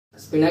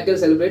Pinnacle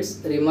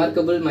celebrates a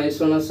remarkable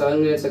milestone of 7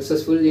 million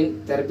successful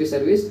in therapy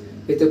service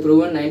with a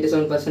proven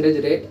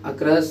 97% rate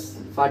across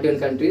 41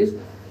 countries.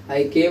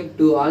 I came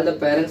to all the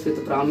parents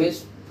with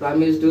promise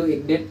to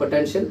ignite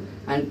potential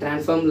and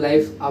transform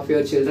life of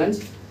your children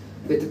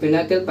with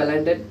Pinnacle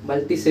Patented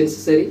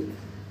Multi-Sensory,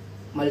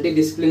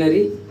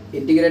 Multi-Disciplinary,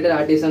 Integrated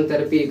Autism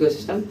Therapy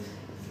Ecosystem.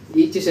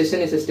 Each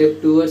session is a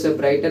step towards a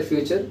brighter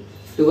future,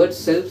 towards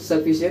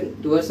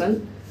self-sufficient, towards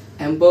an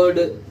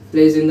empowered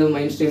place in the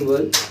mainstream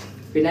world.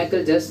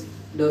 Pinnacle just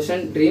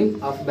doesn't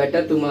dream of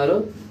better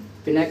tomorrow.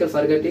 Pinnacle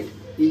forget it.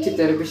 Each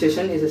therapy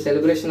session is a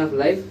celebration of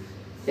life,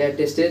 a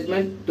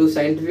testament to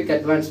scientific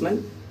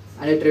advancement,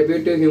 and a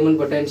tribute to human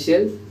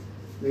potential.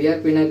 We are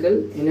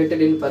Pinnacle,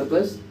 united in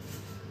purpose,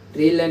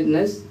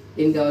 relentless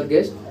in our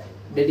guest,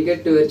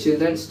 dedicated to your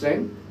children's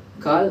strength.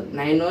 Call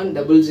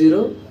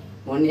 9100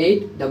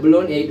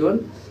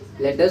 181181.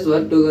 Let us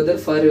work together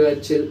for your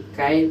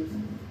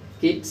kind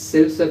kids,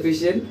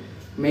 self-sufficient,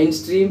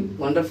 mainstream,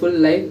 wonderful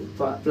life,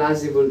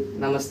 plausible.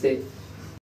 Namaste.